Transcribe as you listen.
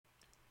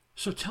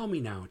So tell me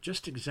now,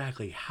 just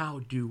exactly how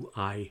do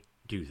I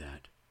do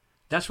that?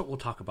 That's what we'll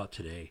talk about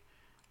today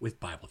with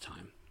Bible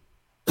Time.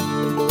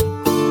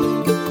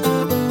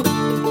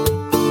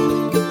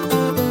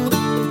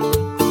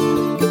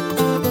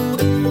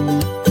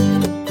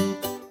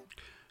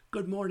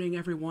 Good morning,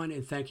 everyone,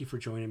 and thank you for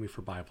joining me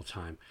for Bible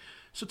Time.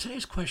 So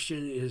today's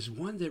question is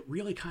one that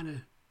really kind of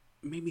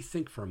made me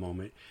think for a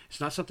moment.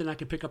 It's not something I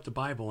can pick up the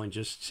Bible and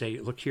just say,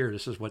 look here,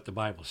 this is what the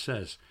Bible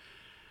says.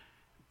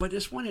 But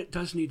it's one that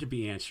does need to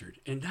be answered,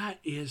 and that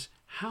is,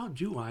 how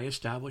do I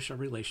establish a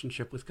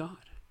relationship with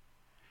God?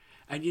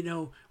 And you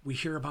know, we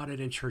hear about it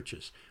in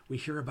churches. We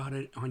hear about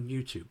it on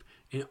YouTube,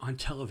 and on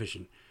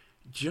television.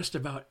 Just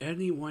about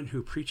anyone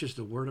who preaches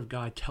the Word of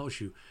God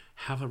tells you,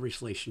 have a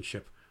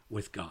relationship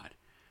with God.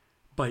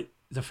 But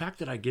the fact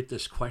that I get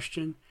this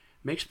question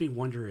makes me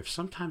wonder if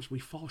sometimes we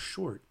fall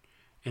short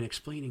in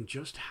explaining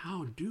just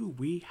how do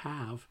we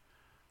have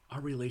a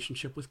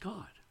relationship with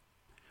God.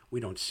 We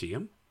don't see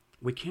Him.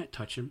 We can't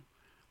touch Him.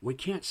 We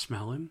can't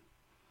smell Him.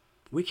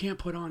 We can't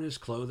put on His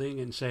clothing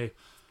and say,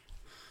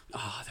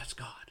 oh, that's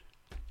God.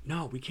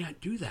 No, we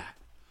can't do that.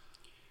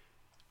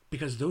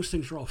 Because those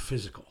things are all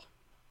physical.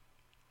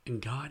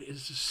 And God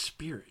is a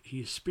spirit. He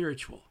is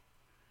spiritual.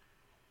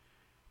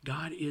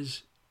 God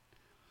is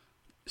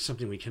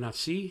something we cannot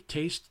see,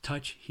 taste,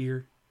 touch,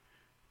 hear.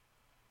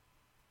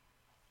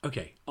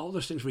 Okay, all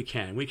those things we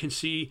can. We can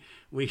see,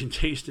 we can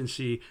taste and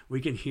see, we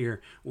can hear,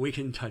 we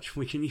can touch,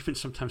 we can even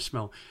sometimes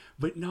smell,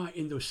 but not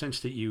in the sense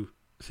that you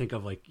think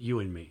of like you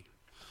and me.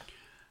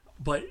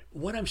 But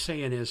what I'm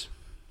saying is,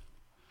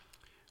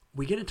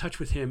 we get in touch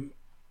with Him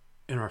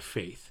in our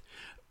faith.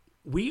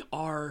 We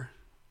are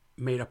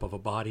made up of a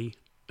body,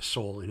 a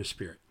soul, and a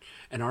spirit.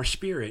 And our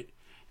spirit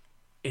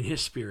and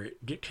His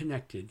Spirit get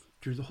connected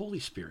through the Holy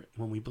Spirit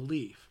when we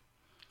believe.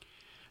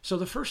 So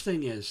the first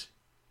thing is,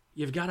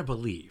 you've got to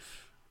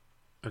believe.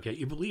 Okay,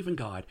 you believe in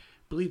God,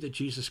 believe that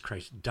Jesus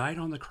Christ died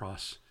on the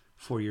cross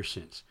for your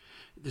sins.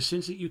 The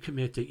sins that you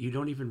commit that you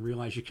don't even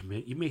realize you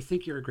commit. You may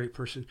think you're a great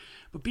person,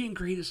 but being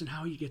great isn't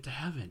how you get to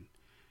heaven.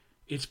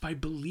 It's by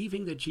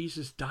believing that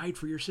Jesus died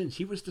for your sins.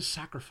 He was the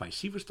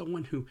sacrifice. He was the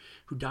one who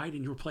died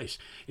in your place.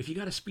 If you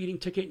got a speeding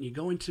ticket and you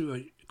go into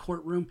a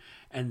courtroom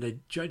and the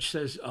judge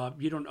says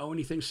you don't owe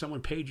anything,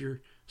 someone paid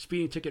your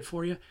speeding ticket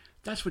for you,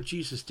 that's what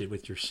Jesus did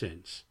with your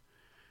sins.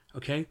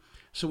 Okay?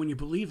 So when you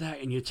believe that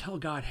and you tell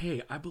God,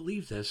 hey, I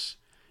believe this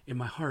in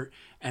my heart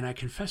and I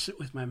confess it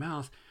with my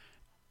mouth,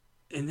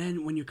 and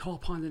then when you call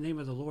upon the name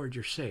of the Lord,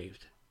 you're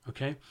saved.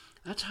 Okay?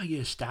 That's how you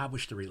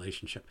establish the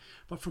relationship.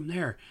 But from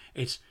there,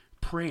 it's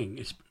praying.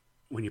 It's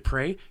when you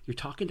pray, you're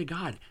talking to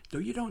God, though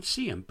you don't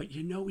see Him, but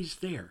you know He's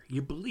there.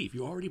 You believe.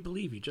 You already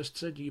believe. You just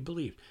said you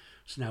believe.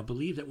 So now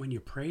believe that when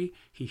you pray,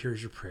 He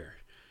hears your prayer.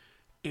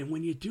 And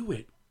when you do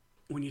it,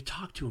 when you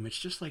talk to Him, it's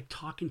just like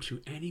talking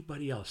to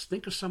anybody else.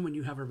 Think of someone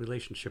you have a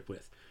relationship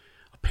with.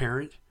 A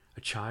parent,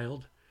 a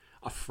child,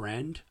 a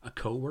friend, a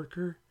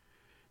coworker,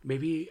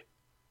 maybe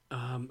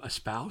a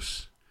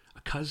spouse,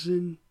 a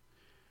cousin,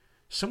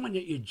 someone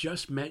that you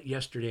just met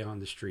yesterday on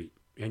the street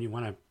and you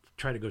want to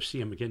try to go see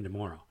him again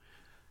tomorrow.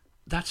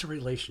 That's a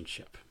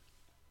relationship.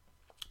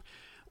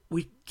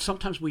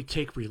 Sometimes we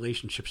take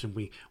relationships and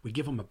we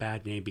give them a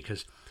bad name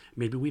because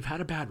maybe we've had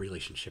a bad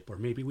relationship, or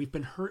maybe we've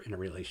been hurt in a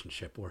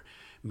relationship, or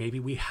maybe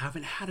we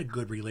haven't had a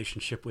good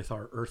relationship with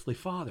our earthly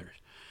fathers.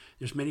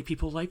 There's many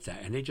people like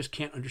that, and they just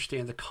can't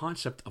understand the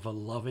concept of a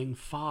loving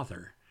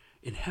Father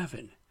in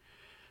heaven.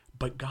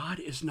 But God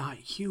is not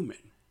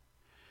human.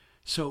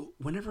 So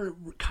whenever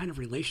kind of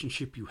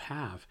relationship you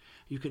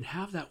can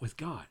have that with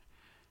God,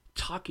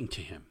 talking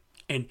to Him.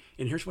 And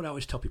here's what I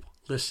always tell people.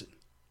 Listen,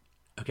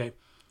 okay?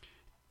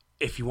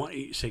 If you want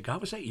to say, God,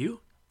 was that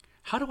you?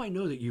 How do I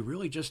know that you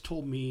really just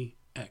told me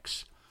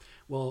X?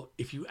 Well,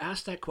 if you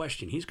ask that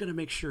question, He's going to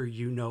make sure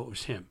you know it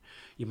was Him.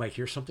 You might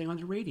hear something on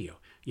the radio.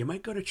 You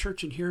might go to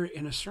church and hear it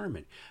in a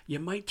sermon. You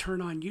might turn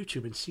on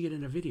YouTube and see it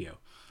in a video.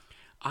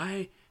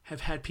 I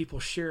have had people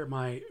share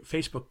my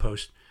Facebook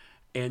post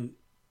and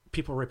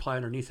people reply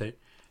underneath it,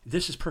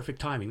 this is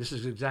perfect timing. This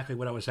is exactly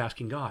what I was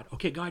asking God.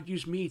 Okay, God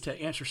used me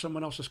to answer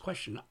someone else's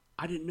question.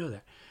 I didn't know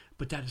that.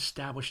 But that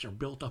established or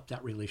built up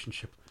that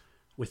relationship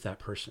with that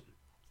person,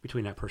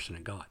 between that person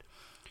and God.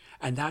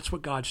 And that's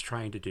what God's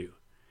trying to do.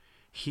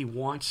 He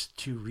wants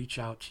to reach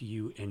out to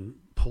you and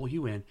pull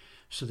you in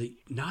so that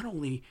not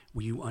only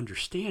will you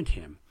understand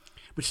Him,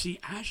 but see,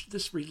 as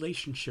this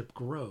relationship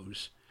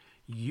grows,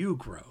 you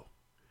grow.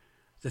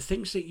 The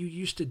things that you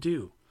used to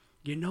do,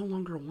 you no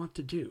longer want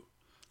to do.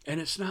 And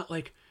it's not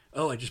like,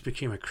 oh, I just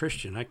became a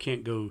Christian. I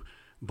can't go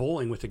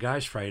bowling with the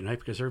guys Friday night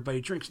because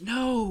everybody drinks.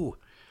 No,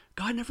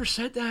 God never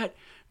said that.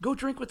 Go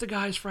drink with the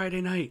guys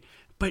Friday night.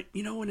 But,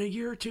 in a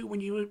year or two, when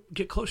you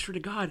get closer to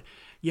God,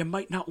 you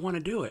might not want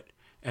to do it.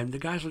 And the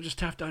guys will just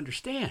have to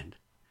understand,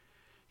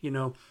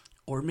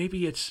 or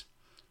maybe it's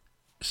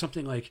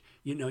something like,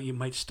 you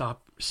might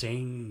stop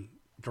saying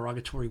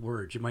derogatory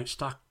words. You might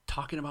stop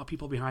talking about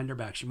people behind their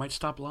backs. You might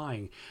stop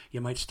lying.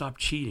 You might stop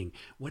cheating.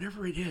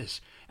 Whatever it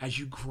is, as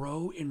you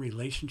grow in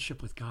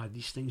relationship with God,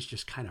 these things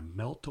just kind of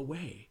melt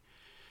away.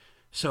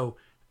 So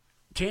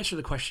to answer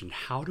the question,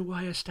 how do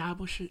I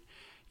establish it?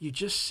 You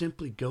just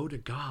simply go to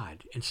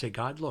God and say,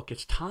 God, look,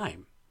 it's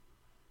time.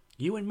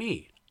 You and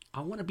me,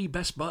 I want to be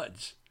best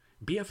buds,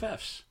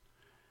 BFFs,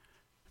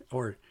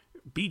 or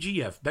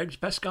BGF,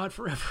 best God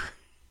forever.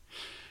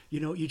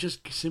 You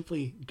just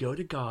simply go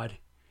to God.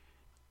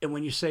 And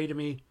when you say to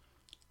me,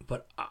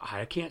 but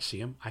I can't see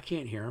him, I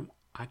can't hear him,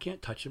 I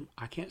can't touch him,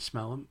 I can't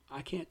smell him,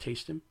 I can't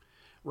taste him.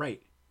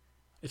 Right.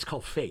 It's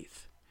called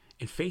faith.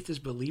 And faith is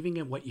believing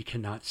in what you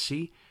cannot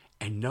see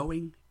and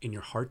knowing in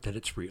your heart that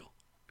it's real.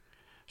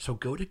 So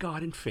go to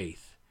God in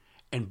faith,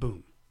 and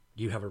boom,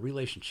 you have a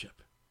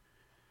relationship.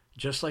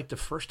 Just like the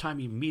first time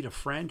you meet a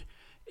friend,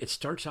 it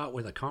starts out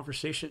with a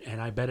conversation,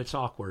 and I bet it's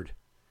awkward.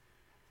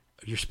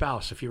 Your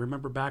spouse, if you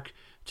remember back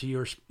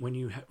to when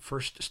you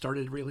first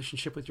started a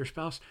relationship with your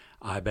spouse,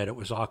 I bet it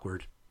was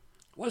awkward.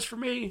 It was for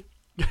me.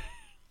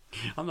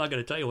 I'm not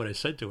going to tell you what I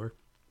said to her.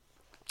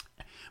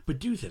 But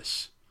do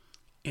this,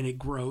 and it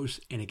grows,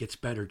 and it gets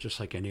better just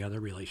like any other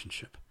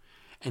relationship.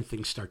 And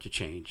things start to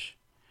change,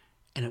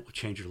 and it will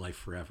change your life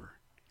forever.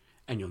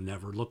 And you'll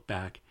never look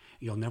back.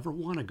 You'll never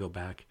want to go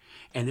back.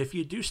 And if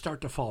you do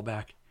start to fall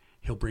back,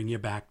 he'll bring you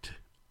back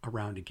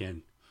around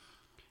again.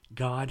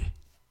 God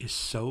is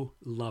so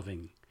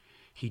loving.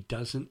 He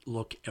doesn't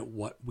look at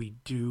what we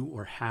do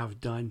or have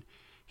done.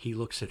 He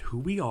looks at who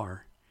we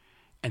are,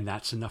 and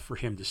that's enough for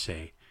him to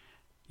say,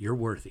 you're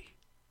worthy.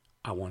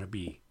 I want to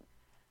be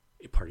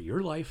a part of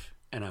your life,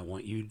 and I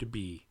want you to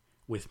be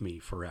with me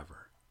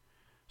forever.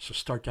 So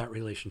start that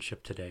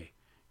relationship today.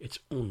 It's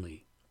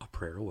only a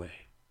prayer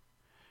away.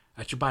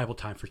 That's your Bible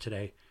time for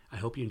today. I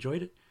hope you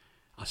enjoyed it.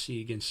 I'll see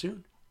you again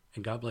soon,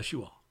 and God bless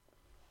you all.